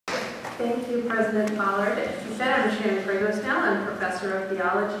Thank you, President Pollard. As you said, I'm Shannon Fragos now. I'm professor of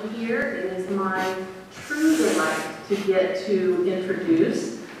theology here. It is my true delight to get to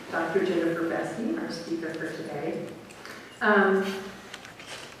introduce Dr. Jennifer Beste, our speaker for today. I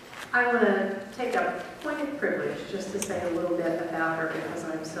want to take a point of privilege just to say a little bit about her because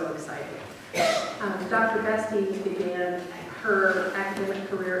I'm so excited. Dr. Beste began her academic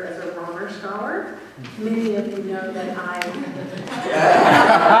career as a honor scholar. Many of you know that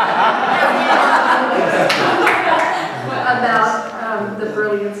about the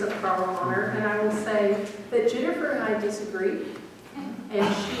brilliance of Carl Honor, and I will say that Jennifer and I disagree,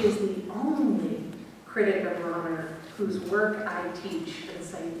 and she is the only critic of Honor whose work I teach and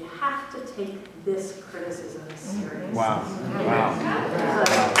say you have to take this criticism seriously. Wow. Wow.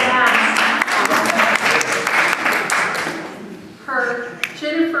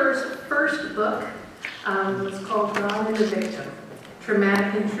 Jennifer's first book was called God and the Victim,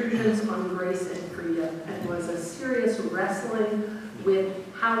 Traumatic Intrusions on Grace and Freedom, and was a serious wrestling with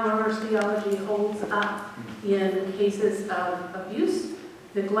how Honor's theology holds up in cases of abuse,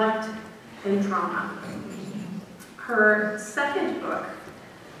 neglect, and trauma. Her second book,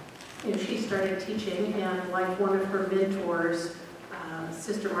 she started teaching, and like one of her mentors,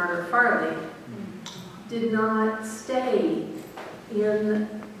 Sister Margaret Farley, did not stay in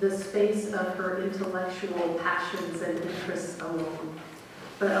the space of her intellectual passions and interests alone,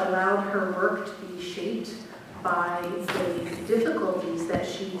 but allowed her work to be shaped by the difficulties that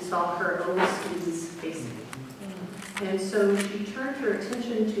she saw her own students facing. And so she turned her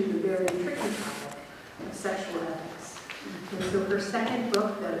attention to the very tricky topic of sexual ethics. And so her second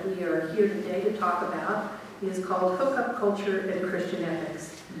book that we are here today to talk about is called Hookup, Culture, and Christian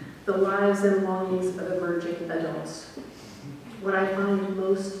Ethics, The Lives and Longings of Emerging Adults. What I find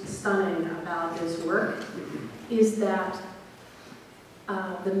most stunning about this work is that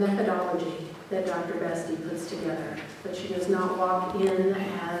the methodology that Dr. Beste puts together, that she does not walk in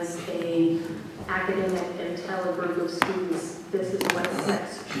as an academic and tell a group of students this is what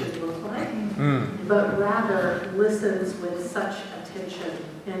sex should look like, but rather listens with such attention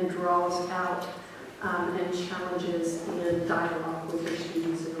and draws out and challenges in dialogue with her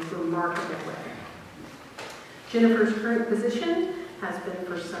students in a remarkable way. Jennifer's current position has been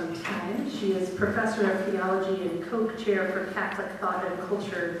for some time. She is professor of theology and Koch Chair for Catholic Thought and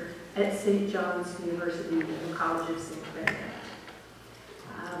Culture at St. John's University in the College of Saint Benedict.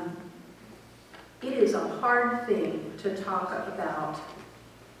 It is a hard thing to talk about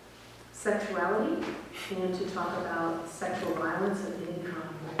sexuality and to talk about sexual violence of any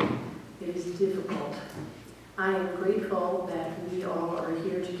kind. It is difficult. I am grateful that we all are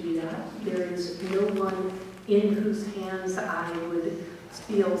here to do that. There is no one in whose hands I would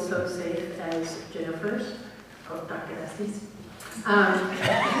feel so safe as Jennifer's, Dr. Beste's.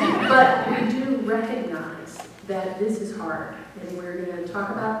 But we do recognize that this is hard, and we're going to talk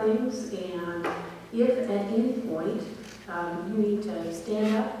about things, and if at any point you need to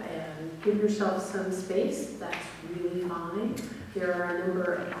stand up and give yourself some space, that's really fine. There are a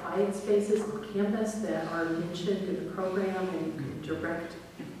number of quiet spaces on campus that are mentioned in the program and you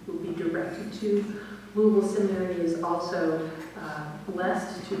will be directed to. Louisville Seminary is also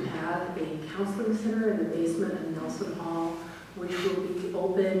blessed to have a counseling center in the basement of Nelson Hall, which will be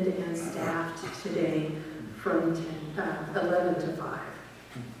opened and staffed today from 11 to 5.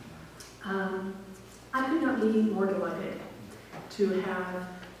 I could not be more delighted to have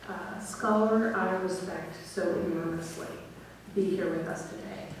a scholar I respect so enormously be here with us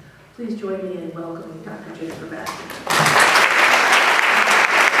today. Please join me in welcoming Dr. Jennifer Beste.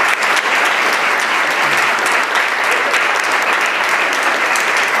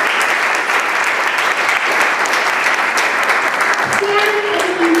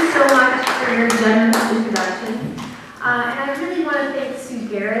 Your generous introduction. And I really want to thank Sue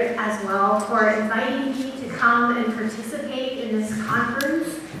Garrett as well for inviting me to come and participate in this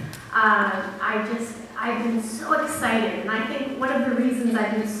conference. I've been so excited, and I think one of the reasons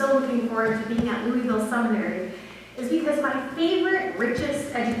I've been so looking forward to being at Louisville Seminary is because my favorite,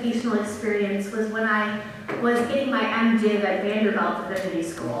 richest educational experience was when I was getting my MDiv at Vanderbilt Divinity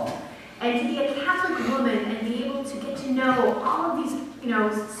School. And to be a Catholic woman and be able to get to know all of these,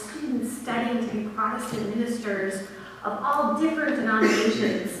 students studying to be Protestant ministers of all different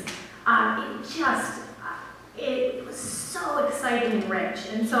denominations, it was so exciting and rich.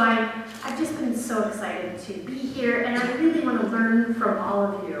 And so I've just been so excited to be here, and I really want to learn from all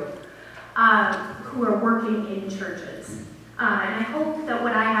of you who are working in churches. And I hope that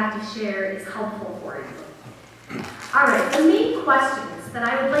what I have to share is helpful for you. All right, the main questions that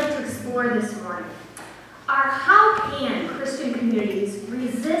I would like to explore this morning are: how can Christian communities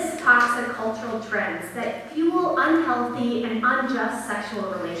resist toxic toxic cultural trends that fuel unhealthy and unjust sexual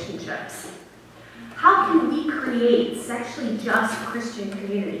relationships? How can we create sexually just Christian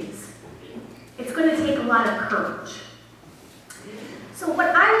communities? It's going to take a lot of courage. So what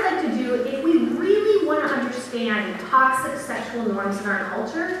I would like to do, if we really want to understand toxic sexual norms in our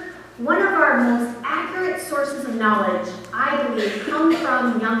culture, one of our most accurate sources of knowledge, I believe, come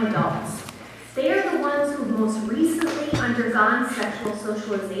from young adults. They are the ones who've most recently undergone sexual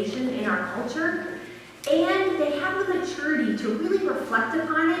socialization in our culture, and they have the maturity to really reflect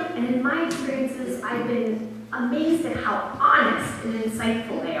upon it, and in my experiences, I've been amazed at how honest and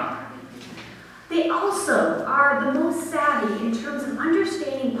insightful they are. They also are the most savvy in terms of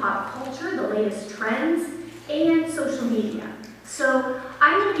understanding pop culture, the latest trends, and social media. So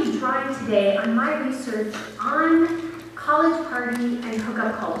I'm going to be drawing today on my research on college party and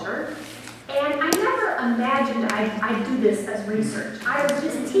hookup culture. And I never imagined I'd do this as research. I was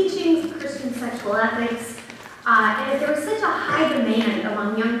just teaching Christian sexual ethics, and there was such a high demand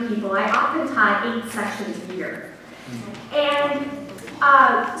among young people, I often taught 8 sessions a year. And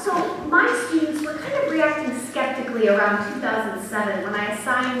so my students were kind of reacting skeptically around 2007 when I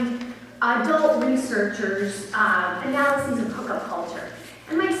assigned adult researchers analyses of hookup culture.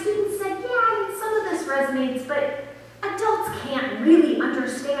 And my students said, yeah, I mean, some of this resonates, but adults can't really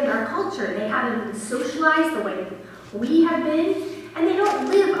understand our culture. They haven't been socialized the way we have been, and they don't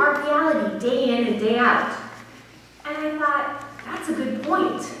live our reality day in and day out. And I thought, that's a good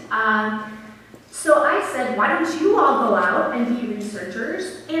point. So I said, why don't you all go out and be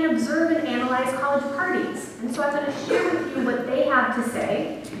researchers and observe and analyze college parties? And so I'm going to share with you what they have to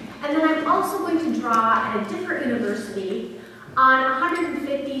say. And then I'm also going to draw at a different university on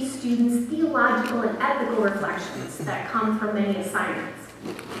 150 students' theological and ethical reflections that come from many assignments.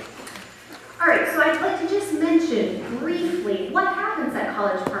 All right, so I'd like to just mention briefly what happens at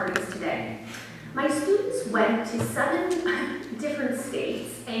college parties today. My students went to 7 different states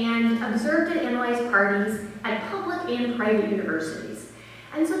and observed and analyzed parties at public and private universities.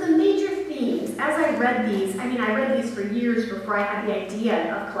 And so the major themes, as I read these, I read these for years before I had the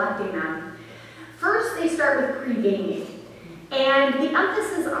idea of collecting them. First, they start with pre-gaming. And the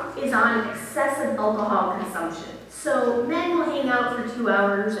emphasis is on excessive alcohol consumption. So men will hang out for 2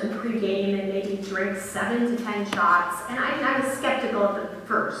 hours and pre-game and maybe drink 7 to 10 shots. And I was skeptical at the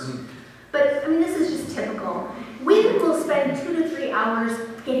first. But this is just typical. Women will spend 2 to 3 hours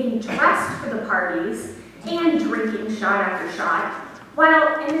getting dressed for the parties and drinking shot after shot,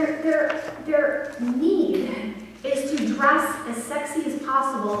 while their need is to dress as sexy as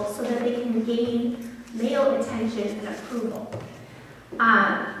possible so that they can gain male attention and approval.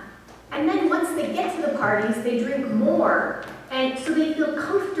 And then once they get to the parties, they drink more, and so they feel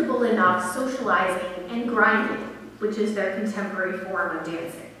comfortable enough socializing and grinding, which is their contemporary form of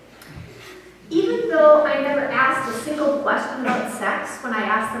dancing. Even though I never asked a single question about sex when I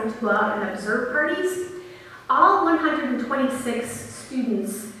asked them to go out and observe parties, all 126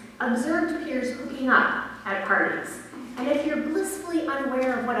 students observed peers hooking up at parties. And if you're blissfully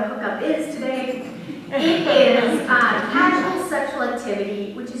unaware of what a hookup is today, it is casual sexual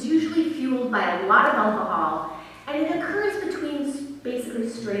activity, which is usually fueled by a lot of alcohol, and it occurs between basically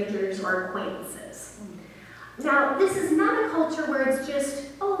strangers or acquaintances. Now, this is not a culture where it's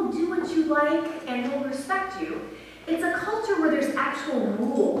just, oh, do what you like and we'll respect you. It's a culture where there's actual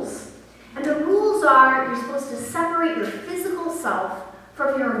rules. And the rules are you're supposed to separate your physical self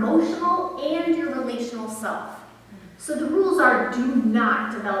from your emotional and your relational self. So the rules are do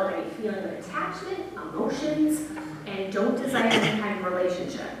not develop any feeling of attachment, emotions, and don't desire any kind of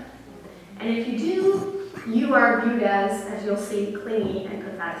relationship. And if you do, you are viewed as you'll see, clingy and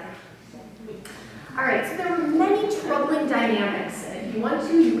pathetic. All right, so there were many troubling dynamics, and if you want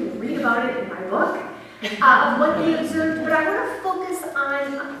to, you can read about it in my book, of what they observed, but I want to focus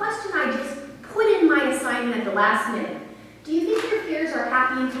on a question I just put in my assignment at the last minute. Do you think your peers are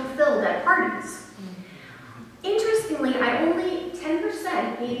happy and fulfilled at parties? Interestingly, only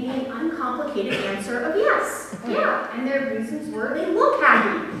 10% gave me an uncomplicated answer of yes. Yeah, and their reasons were they look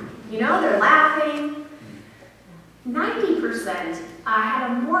happy. They're laughing. 90%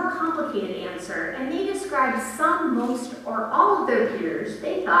 had a more complicated answer, and they described some, most, or all of their peers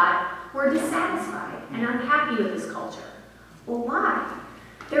they thought were dissatisfied and unhappy with this culture. Well, why?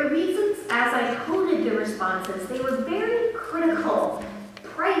 Their reasons, as I coded the responses, they were very critical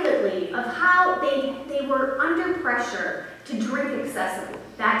privately of how they were under pressure to drink excessively.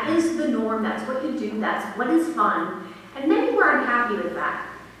 That is the norm, that's what you do, that's what is fun, and many were unhappy with that.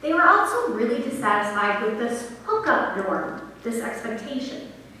 They were also really dissatisfied with this hookup norm, this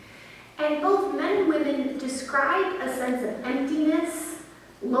expectation. And both men and women described a sense of emptiness,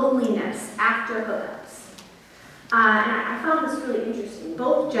 loneliness after hookups. And I found this really interesting,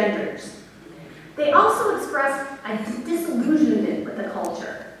 both genders. They also expressed a disillusionment with the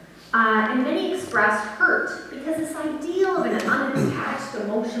culture. And many expressed hurt because this ideal of an unattached,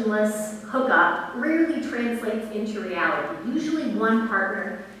 emotionless hookup rarely translates into reality. Usually one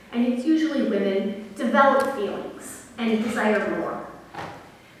partner, and it's usually women, develop feelings and desire more.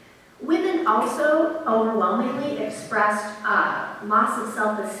 Women also overwhelmingly expressed loss of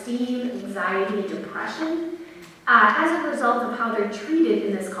self-esteem, anxiety, and depression as a result of how they're treated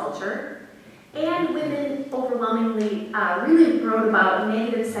in this culture. And women overwhelmingly really wrote about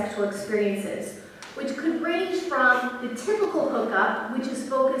negative sexual experiences, which could range from the typical hookup, which is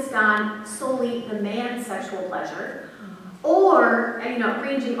focused on solely the man's sexual pleasure, or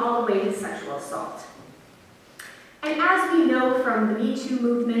ranging all the way to sexual assault. And as we know from the Me Too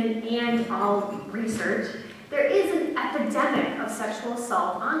movement and all research, there is an epidemic of sexual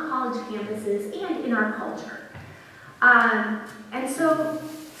assault on college campuses and in our culture. And so,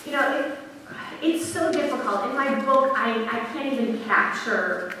 it's so difficult. In my book, I can't even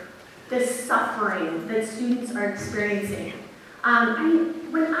capture the suffering that students are experiencing.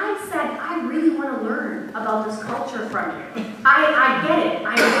 When I said, I really want to learn about this culture from you, I get it.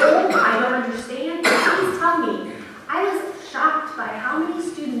 I know, I don't understand, but please tell me. I was shocked by how many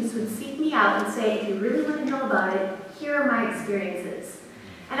students would seek me out and say, if you really want to know about it, here are my experiences.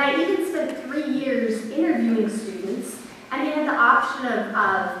 And I even spent 3 years interviewing students, and they had the option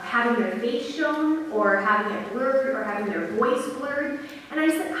of having their face shown, or having it blurred, or having their voice blurred. And I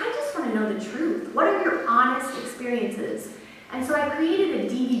said, I just want to know the truth. What are your honest experiences? And so I created a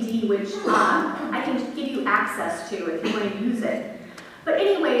DVD, which I can give you access to if you want to use it. But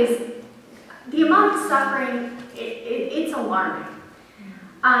anyways, the amount of suffering, it's alarming.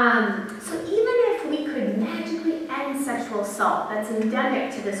 So even if we could magically end sexual assault that's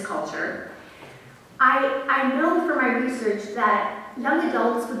endemic to this culture, I know from my research that young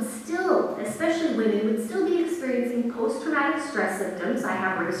adults would still, especially women, would still be experiencing post-traumatic stress symptoms, I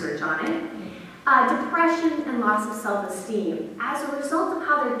have research on it, depression and loss of self-esteem as a result of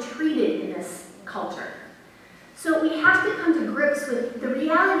how they're treated in this culture. So we have to come to grips with the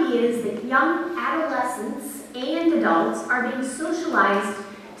reality is that young adolescents and adults are being socialized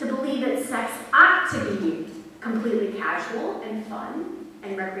to believe that sex ought to be completely casual and fun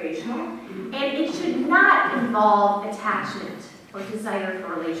and recreational, and it should not involve attachment or desire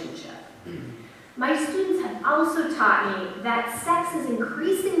for relationship. My students have also taught me that sex is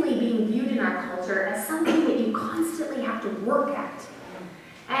increasingly being viewed in our culture as something that you constantly have to work at.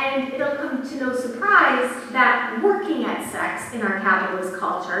 And it'll come to no surprise that working at sex in our capitalist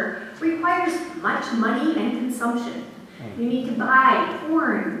culture requires much money and consumption. You need to buy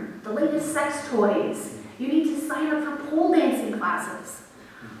porn, the latest sex toys. You need to sign up for pole dancing classes.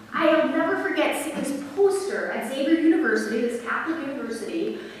 I'll never forget seeing this poster at Xavier University, this Catholic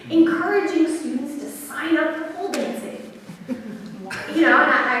university, encouraging students to sign up for pole dancing. And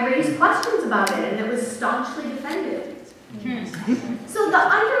I raised questions about it, and it was staunchly defended. So the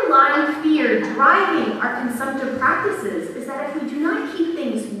underlying fear driving our consumptive practices is that if we do not keep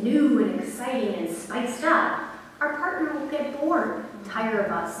things new and exciting and spiced up, our partner will get bored, tire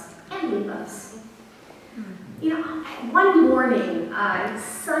of us, and leave us. One morning, it was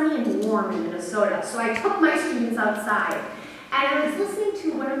sunny and warm in Minnesota, so I took my students outside, and I was listening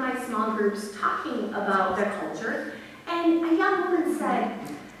to one of my small groups talking about their culture, and a young woman said,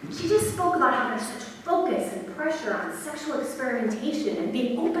 she just spoke about how there's such focus and pressure on sexual experimentation and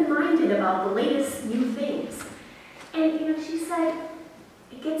being open-minded about the latest new things. And, she said,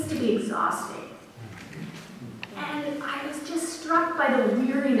 it gets to be exhausting. And I was just struck by the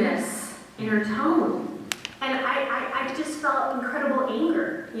weariness in her tone. And I just felt incredible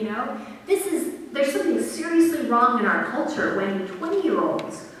anger, There's something seriously wrong in our culture when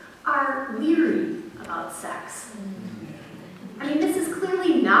 20-year-olds are weary about sex. This is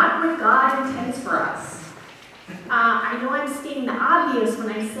clearly not what God intends for us. I know I'm stating the obvious when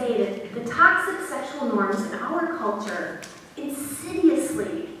I say that the toxic sexual norms in our culture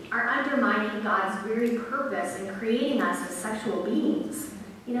insidiously are undermining God's very purpose in creating us as sexual beings,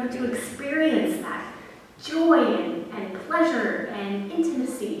 to experience that joy and pleasure and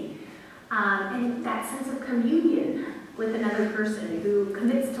intimacy, and that sense of communion with another person who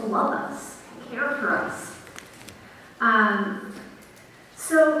commits to love us, care for us.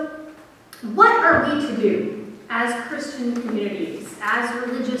 So what are we to do as Christian communities, as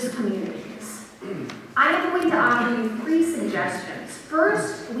religious communities? I am going to offer you 3 suggestions.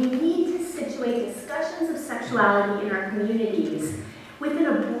 First, we need to situate discussions of sexuality in our communities within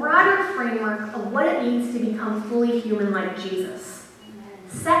a broader framework of what it means to become fully human like Jesus.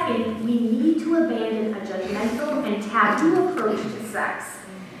 Second, we need to abandon a judgmental and taboo approach to sex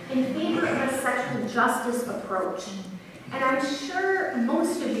in favor of a sexual justice approach. And I'm sure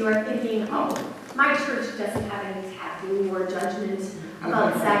most of you are thinking, oh, my church doesn't have any taboo or judgment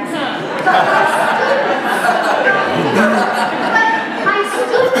about sex. But my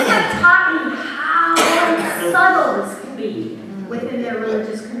students have taught me how subtle this can be within their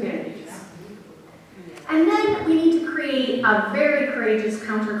religious communities. And then we need to create a very courageous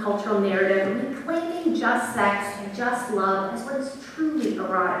countercultural narrative reclaiming just sex and just love as what is truly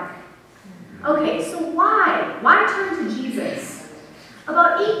erotic. Okay, so why? Why turn to Jesus?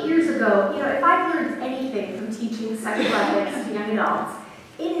 About 8 years ago, if I've learned anything from teaching sexual ethics to young adults,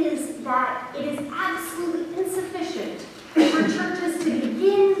 it is that it is absolutely insufficient for churches to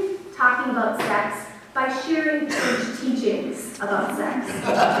begin talking about sex by sharing church teachings about sex. Even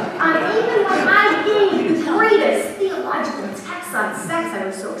when I gave the greatest theological texts on sex, I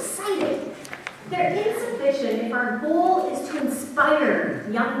was so excited. They're insufficient if our goal is to inspire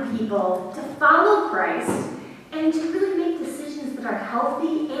young people to follow Christ and to really make decisions that are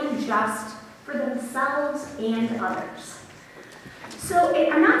healthy and just for themselves and others. So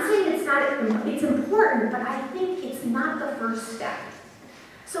I'm not saying it's important, but I think it's not the first step.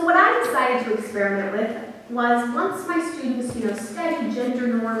 So what I decided to experiment with was once my students, studied gender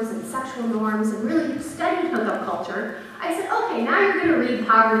norms and sexual norms and really studied hookup culture, I said, okay, now you're going to read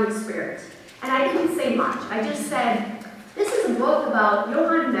Poverty of Spirit. And I didn't say much. I just said, this is a book about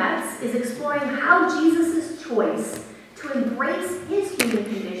Johann Metz is exploring how Jesus' choice to embrace his human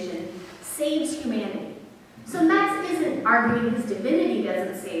condition saves humanity. So Metz isn't arguing his divinity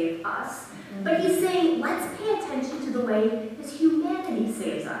doesn't save us, but he's saying, let's pay attention to the way his humanity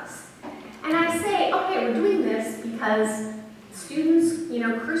saves us. And I say, okay, we're doing this because students,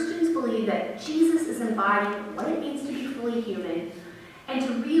 Christians believe that Jesus is embodying what it means to be fully human and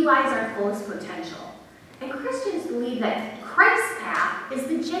to realize our fullest potential. And Christians believe that Christ's path is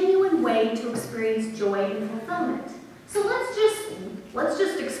the genuine way to experience joy and fulfillment. So let's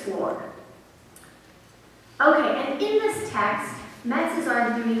just explore. Okay, and in this text, Metz is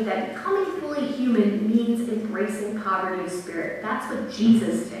arguing that becoming fully human means embracing poverty of spirit. That's what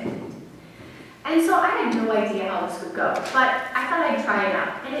Jesus did. And so I had no idea how this would go, but I thought I'd try it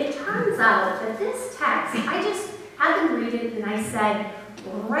out. And it turns out that this text, I just had them read it and I said,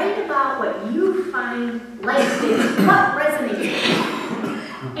 write about what you find life-giving, what resonates.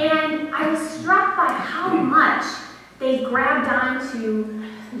 And I was struck by how much they grabbed onto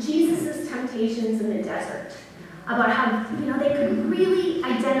Jesus' temptations in the desert. About how, they could really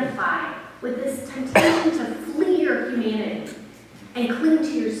identify with this temptation to flee your humanity and cling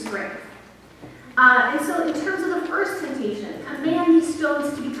to your strength. And so in terms of the first temptation, command these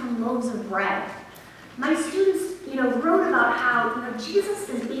stones to become loaves of bread. My students, wrote about how, Jesus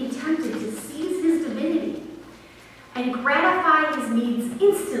is being tempted to seize his divinity and gratify his needs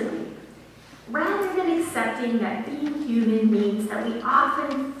instantly, rather than accepting that being human means that we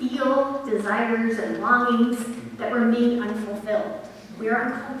often feel desires and longings that remain unfulfilled. We are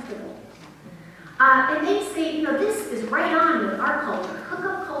uncomfortable. And they say, this is right on with our culture.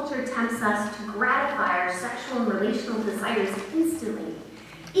 Hookup culture tempts us to gratify our sexual and relational desires instantly,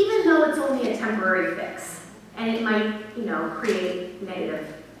 even though it's only a temporary fix, and it might, create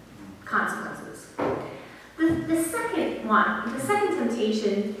negative consequences. The second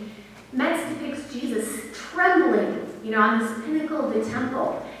temptation, Metz depicts Jesus trembling, on this pinnacle of the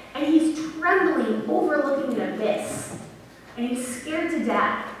temple, and he's trembling, overlooking an abyss, and he's scared to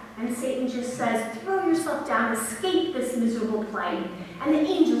death. And Satan just says, throw yourself down, escape this miserable plight, and the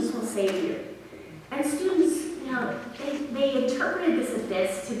angels will save you. And students, they interpreted this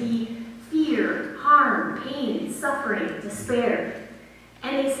abyss to be fear, harm, pain, suffering, despair.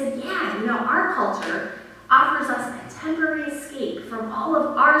 And they said, our culture offers us a temporary escape from all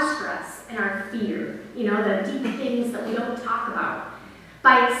of our stress and our fear, the deep things that we don't talk about,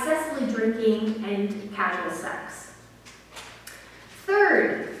 by excessively drinking and casual sex.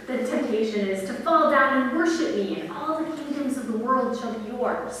 Third, the temptation is to fall down and worship me, and all the kingdoms of the world shall be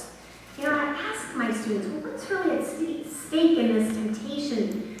yours. I ask my students, what's really at stake in this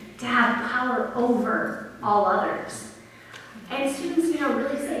temptation to have power over all others? And students,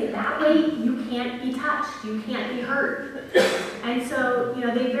 really say, that way you can't be touched, you can't be hurt. And so,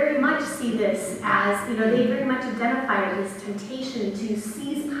 they very much see this as, they very much identify with this temptation to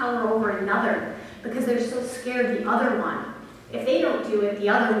seize power over another because they're so scared the other one. If they don't do it, the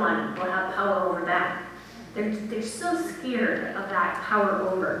other one will have power over them. They're so scared of that power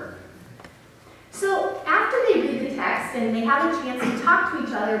over. So after they read the text and they have a chance to talk to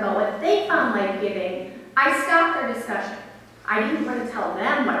each other about what they found life-giving, I stopped their discussion. I didn't want to tell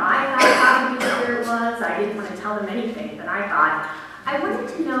them what I thought poverty of spirit was. I didn't want to tell them anything that I thought. I wanted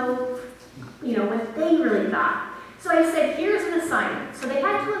to know, what they really thought. So I said, here's an assignment. So they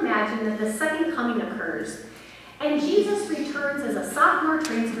had to imagine that the second coming occurs, and Jesus returns as a sophomore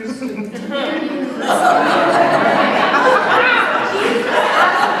transfer student to their university. Jesus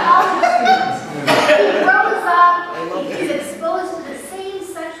as a college student. He grows up, he's exposed to the same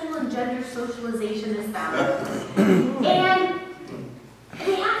sexual and gender socialization as them. And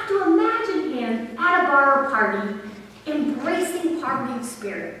they have to imagine him at a bar or party embracing poverty of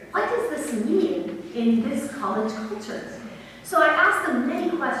spirit. What does this mean in this college culture? So I asked them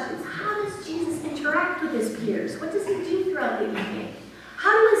many questions. How does Jesus interact with his peers? What does he do throughout the evening?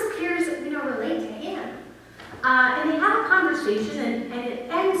 How do his peers, relate to him? And they have a conversation, and it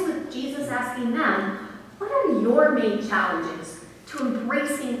ends with Jesus asking them, what are your main challenges to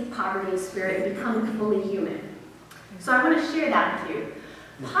embracing poverty of spirit and becoming fully human? So I want to share that with you.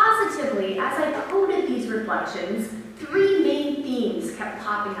 Positively, as I coded these reflections, 3 main themes kept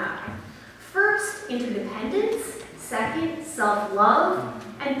popping up. First, interdependence. Second, self-love.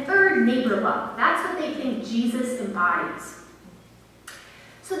 And third, neighbor love. That's what they think Jesus embodies.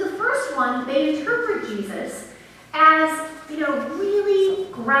 So the first one, they interpret Jesus as, really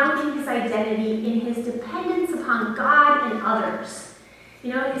grounding his identity in his dependence upon God and others.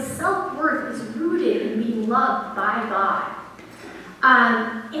 His self-worth is rooted in being loved by God.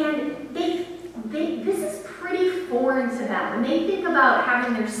 And this is pretty foreign to them. When they think about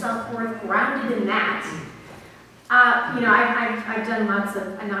having their self-worth grounded in that, I've done lots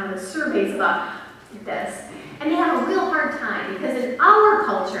of anonymous surveys about this, and they have a real hard time because in our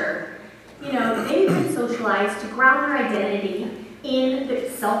culture, they've been socialized to ground their identity in the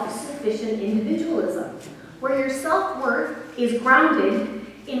self-sufficient individualism, where your self-worth is grounded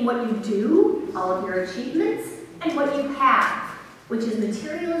in what you do, all of your achievements, and what you have, which is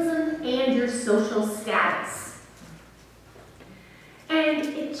materialism and your social status. And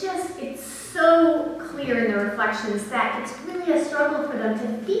it's so clear in the reflections that it's really a struggle for them to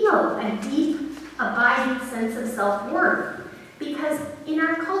feel a deep, abiding sense of self-worth. Because in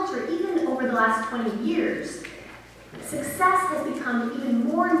our culture, even over the last 20 years, success has become even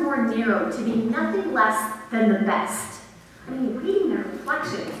more and more narrow to be nothing less than the best. Reading their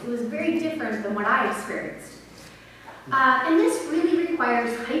reflections, it was very different than what I experienced. And this really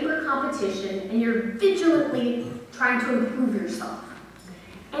requires hyper-competition, and you're vigilantly trying to improve yourself.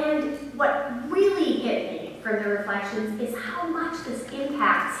 And what really hit me from the reflections is how much this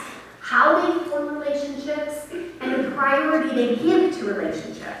impacts how they form relationships and the priority they give to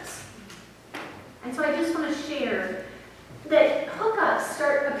relationships. And so I just want to share that hookups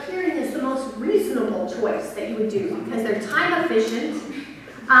start appearing as the most reasonable choice that you would do because they're time efficient. Really,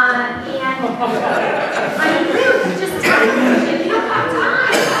 just time efficient. You don't have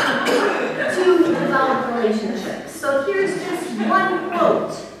time to develop relationships. So here's just one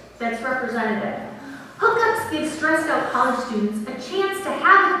quote that's representative. Hookups give stressed out college students a chance to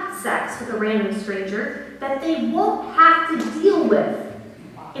have sex with a random stranger that they won't have to deal with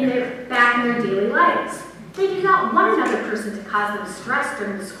back in their daily lives. They do not want another person to cause them stress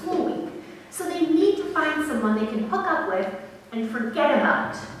during the school week. So they need to find someone they can hook up with and forget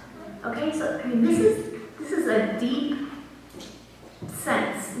about. Okay, so this is a deep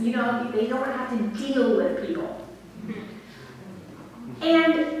sense. They don't have to deal with people.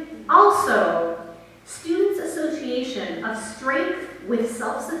 And also, students' association of strength with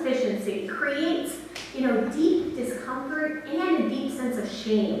self-sufficiency creates, deep discomfort and a deep sense of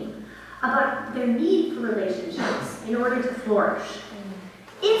shame about their need for relationships in order to flourish.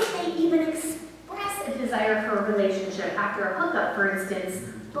 If they even express a desire for a relationship after a hookup, for instance,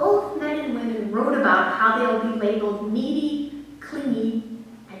 both men and women wrote about how they'll be labeled needy, clingy,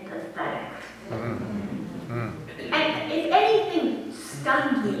 and pathetic. And if anything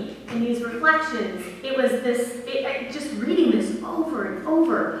stunned me in these reflections, it was just reading this over and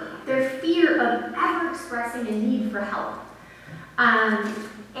over, their fear of ever expressing a need for help. And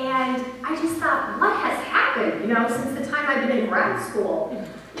I just thought, what has happened, since the time I've been in grad school?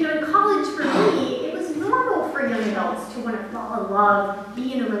 In college for me, it was normal for young adults to want to fall in love,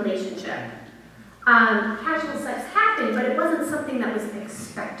 be in a relationship. Casual sex happened, but it wasn't something that was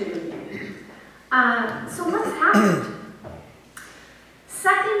expected of you. So what's happened?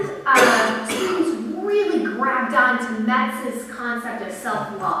 Second, students really grabbed on to Metz's concept of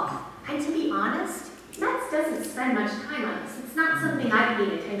self-love. And to be honest, Metz doesn't spend much time on this. It's not something I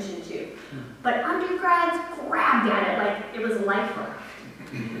paid attention to. But undergrads grabbed at it like it was life work.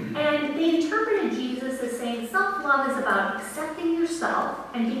 And they interpreted Jesus as saying self-love is about accepting yourself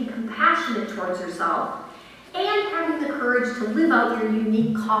and being compassionate towards yourself and having the courage to live out your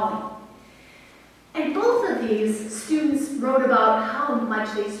unique calling. And both of these students wrote about how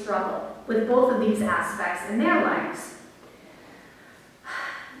much they struggle with both of these aspects in their lives.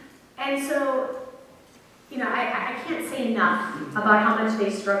 And so, you know, I can't say enough about how much they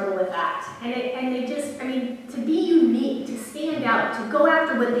struggle with that. And they just, I mean, to be unique, to stand out, to go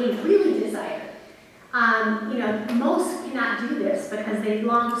after what they really desire. You know, most cannot do this because they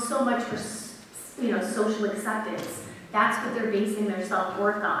long so much for, you know, social acceptance. That's what they're basing their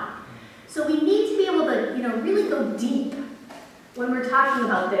self-worth on. So we need to be able to, you know, really go deep when we're talking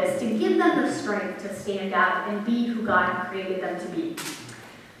about this to give them the strength to stand out and be who God created them to be.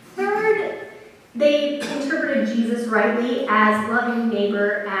 Third, they interpreted Jesus rightly as loving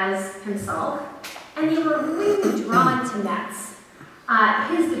neighbor as himself, and they were really drawn to Metz,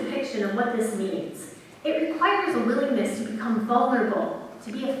 his depiction of what this means. It requires a willingness to become vulnerable,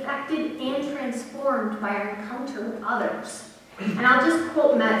 to be affected and transformed by our encounter with others. And I'll just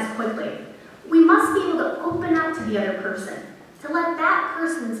quote Metz quickly. We must be able to open up to the other person, to let that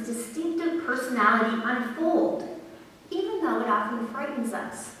person's distinctive personality unfold, even though it often frightens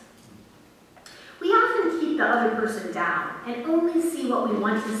us. We often keep the other person down and only see what we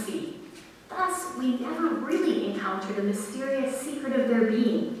want to see. Thus, we never really encounter the mysterious secret of their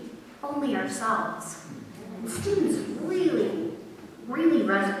being, only ourselves. And students really, really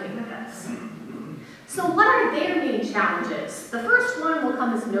resonate with us. So what are their main challenges? The first one will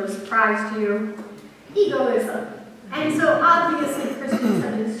come as no surprise to you, egoism. And so obviously Christians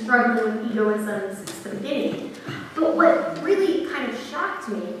have been struggling with egoism since the beginning. But what really kind of shocked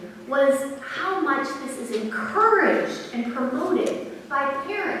me was how much this is encouraged and promoted by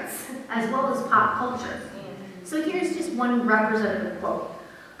parents as well as pop culture. So here's just one representative quote.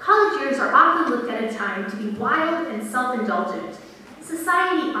 College years are often looked at a time to be wild and self-indulgent.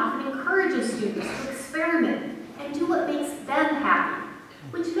 Society often encourages students to experiment and do what makes them happy,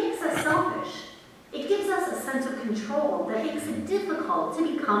 which makes us selfish. It gives us a sense of control that makes it difficult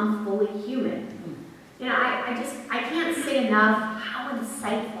to become fully human. You know, I can't say enough how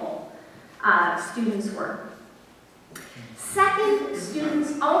insightful students were. Second,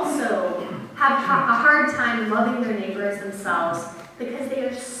 students also have a hard time loving their neighbor as themselves because they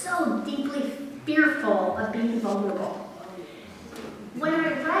are so deeply fearful of being vulnerable. When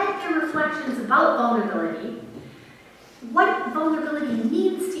I read their reflections about vulnerability, what vulnerability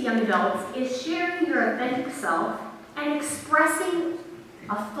means to young adults is sharing your authentic self and expressing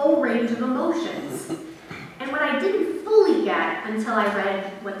a full range of emotions. And what I didn't fully get until I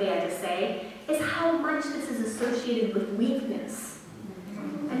read what they had to say is how much this is associated with weakness.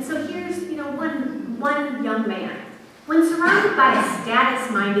 And so here's, you know, one young man. When surrounded by a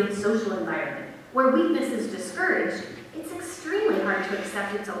status-minded social environment where weakness is discouraged, it's extremely hard to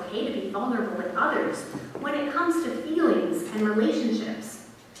accept it's okay to be vulnerable with others when it comes to feelings and relationships.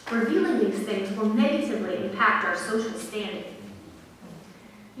 Revealing these things will negatively impact our social standing.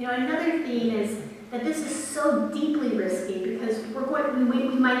 You know, another theme is that this is so deeply risky because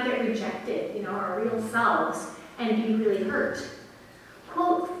we might get rejected, you know, our real selves, and be really hurt.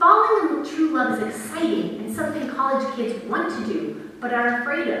 Quote, falling in true love is exciting and something college kids want to do, but are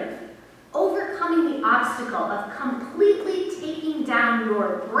afraid of. Overcoming the obstacle of completely taking down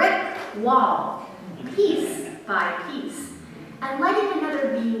your brick wall, piece by piece, and letting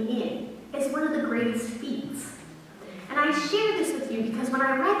another being in is one of the greatest feats. And I share this with you because when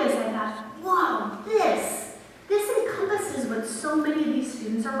I read this, I thought, whoa, this encompasses what so many of these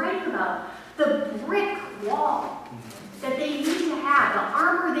students are writing about. The brick wall that they need to have, the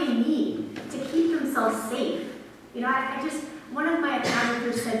armor they need to keep themselves safe. You know, one of my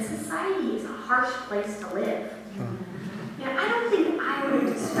economists said, society is a harsh place to live. You know, I don't think I would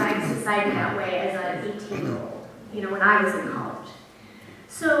have described society that way as an 18-year-old, you know, when I was in college.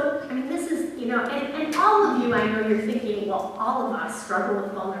 So, I mean, this is, you know, and all of you, I know you're thinking, well, all of us struggle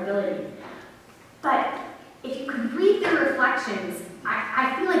with vulnerability. But if you could read their reflections,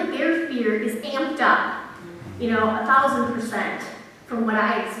 I feel like their fear is amped up, you know, 1,000% from what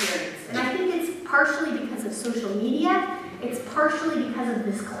I experienced. And I think it's partially because of social media. It's partially because of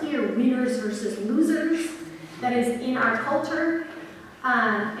this clear winners versus losers that is in our culture.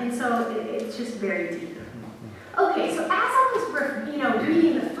 And so it's just very deep. Okay, so as I was, you know,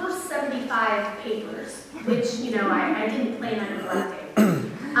 reading the first 75 papers, which, you know, I didn't plan on neglecting, you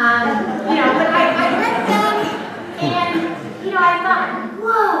know, but I read them, and, you know, I thought,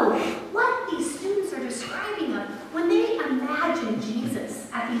 whoa, what these students are describing of when they imagine Jesus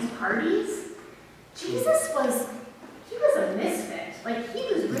at these parties. Jesus was a misfit. Like,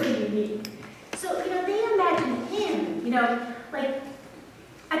 he was really unique. So, you know, they imagine him, you know, like,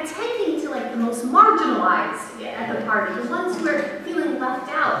 attending to like the most marginalized at the party, the ones who are feeling left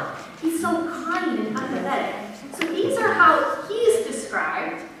out. He's so kind and empathetic. So these are how he's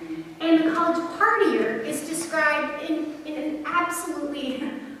described, and the college partier is described in an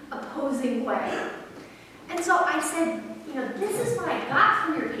absolutely opposing way. And so I said, you know, this is what I got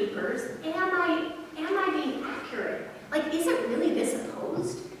from your papers. Am I being accurate? Like, is it really this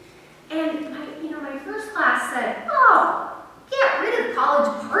opposed? And my first class said, oh, get rid of college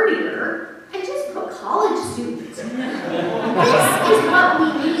partier and just put college student. This is what we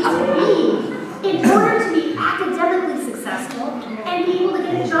need to be in order to be academically successful and be able to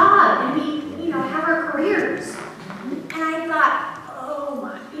get a job and have our careers. And I thought, oh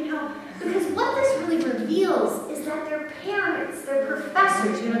my, because what this really reveals is that their parents, their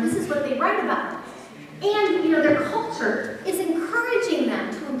professors, this is what they write about. And, their culture is encouraging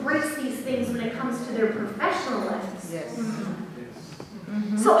them to embrace these things when it comes to their professional lives. Yes.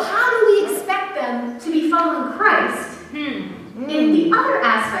 So how do we expect them to be following Christ in the other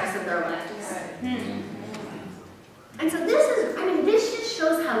aspects of their lives? And so this just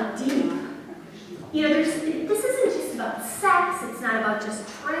shows how deep. This isn't just about sex, it's not about just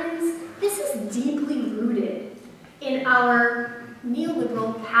trends. This is deeply rooted in our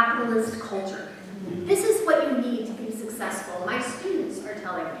neoliberal capitalist culture. This is what you need to be successful. My students are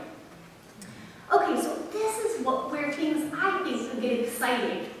telling me. Okay, so this is where things I think can get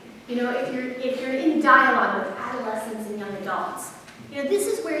exciting. If you're in dialogue with adolescents and young adults, this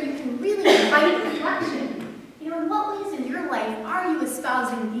is where you can really invite reflection. In what ways in your life are you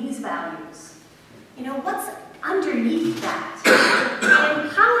espousing these values? What's underneath that? And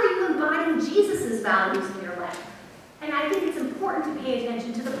how are you embodying Jesus' values in your life? And I think it's important to pay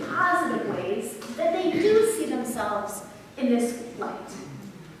attention to the positive ways that they do see themselves in this light.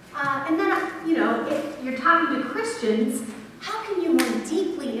 And then, if you're talking to Christians, how can you more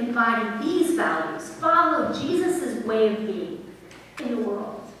deeply embody these values, follow Jesus' way of being in the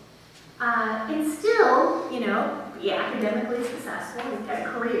world, and still, be academically successful and get a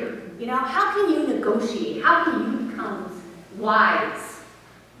career? How can you negotiate? How can you become wise?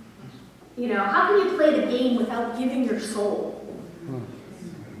 How can you play the game without giving your soul?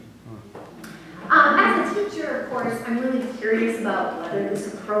 As a teacher, of course, I'm really curious about whether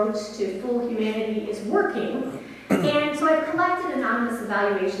this approach to full humanity is working. And so I've collected anonymous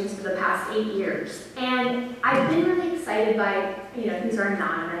evaluations for the past 8 years. And I've been really excited by, these are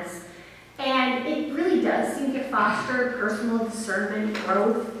anonymous. And it really does seem to foster personal discernment,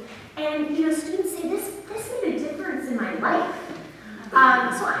 growth. And, students say, this made a difference in my life. So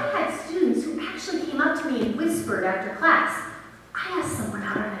I had students who actually came up to me and whispered after class, I asked someone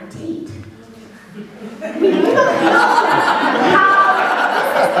out on a date. I mean, you don't know how this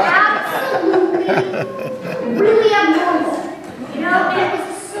is absolutely, really abnormal. And it was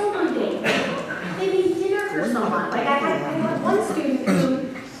a sober date. They made dinner for someone. Like I had one student who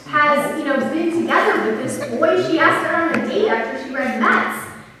has, been together with this boy. She asked her on a date after she read Mets.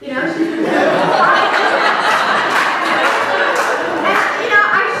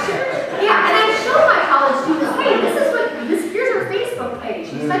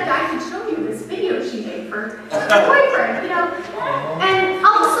 I can show you this video she made for her boyfriend, And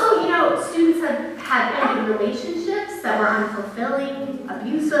also, students have had ended relationships that were unfulfilling,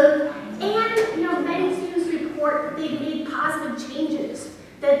 abusive, and, many students report that they've made positive changes,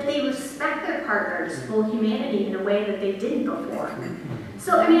 that they respect their partner's full humanity in a way that they didn't before.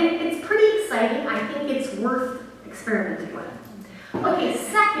 So, it's pretty exciting. I think it's worth experimenting with. Okay,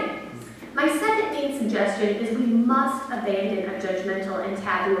 my second main suggestion is we must abandon a judgmental and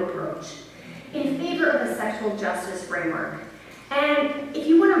taboo approach in favor of a sexual justice framework. And if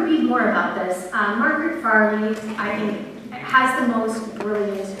you want to read more about this, Margaret Farley, I think, has the most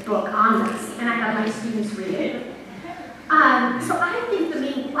brilliant book on this, and I have my students read it. So I think the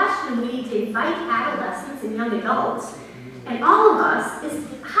main question we need to invite adolescents and young adults, and all of us, is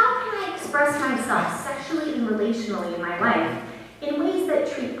how can I express myself sexually and relationally in my life in ways that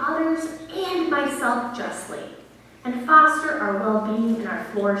treat others and myself justly, and foster our well-being and our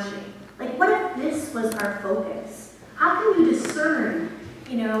flourishing? Like, what if this was our focus? How can you discern,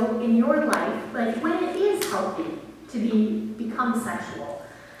 in your life, like when it is healthy to become sexual?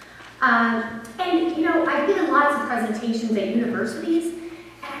 I've given lots of presentations at universities,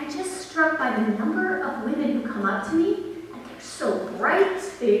 and I'm just struck by the number of women who come up to me, and they're so bright,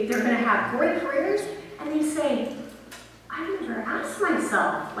 they're going to have great careers, and they say, I've never asked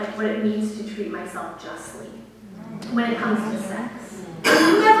myself what it means to treat myself justly when it comes to sex.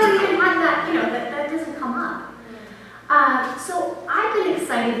 I've never even had that, that doesn't come up. So I've been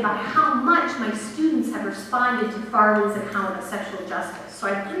excited by how much my students students have responded to Farley's account of sexual justice. So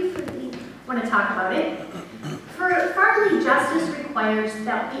I briefly want to talk about it. For Farley, justice requires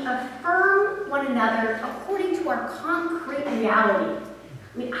that we affirm one another according to our concrete reality.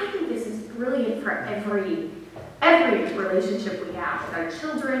 I mean, I think this is brilliant for every relationship we have with our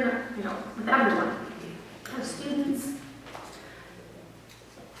children, with everyone, our students.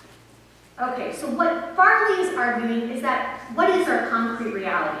 Okay, so what Farley is arguing is that what is our concrete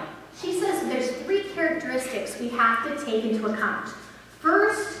reality? She says there's 3 characteristics we have to take into account.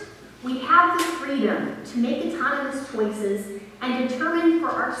 First, we have the freedom to make autonomous choices and determine for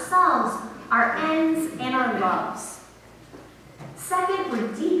ourselves our ends and our loves. Second,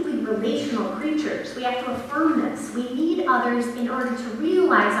 we're deeply relational creatures. We have to affirm this. We need others in order to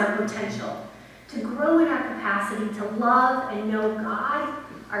realize our potential, to grow in our capacity to love and know God,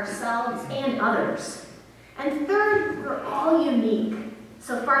 ourselves, and others. And third, we're all unique.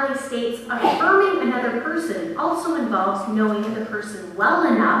 So Farley states, affirming another person also involves knowing the person well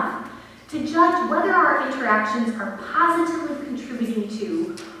enough to judge whether our interactions are positively contributing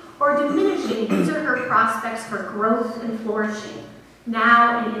to or diminishing his or her prospects for growth and flourishing,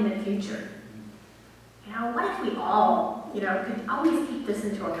 now and in the future. What if we all, could always keep this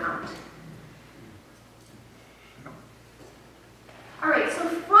into account? All right, so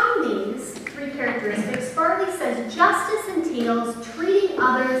from these 3 characteristics, Farley says justice entails treating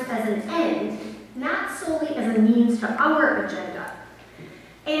others as an end, not solely as a means to our agenda.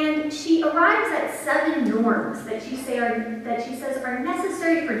 And she arrives at 7 norms that she says are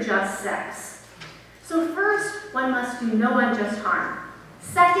necessary for just sex. So first, one must do no unjust harm.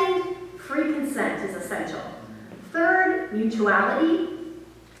 Second, free consent is essential. Third, mutuality.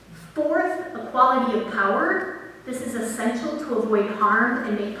 Fourth, equality of power. This is essential to avoid harm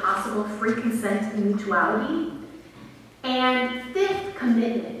and make possible free consent and mutuality. And fifth,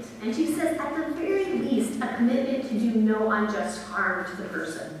 commitment. And she says, at the very least, a commitment to do no unjust harm to the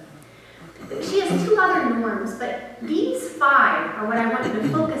person. She has 2 other norms, but these 5 are what I want you to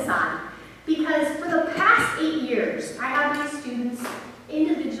focus on, because for the past 8 years, I have my students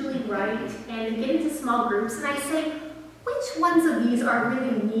individually write and get into small groups, and I say, which ones of these are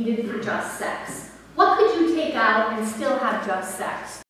really needed for just sex? What could you take out and still have just sex?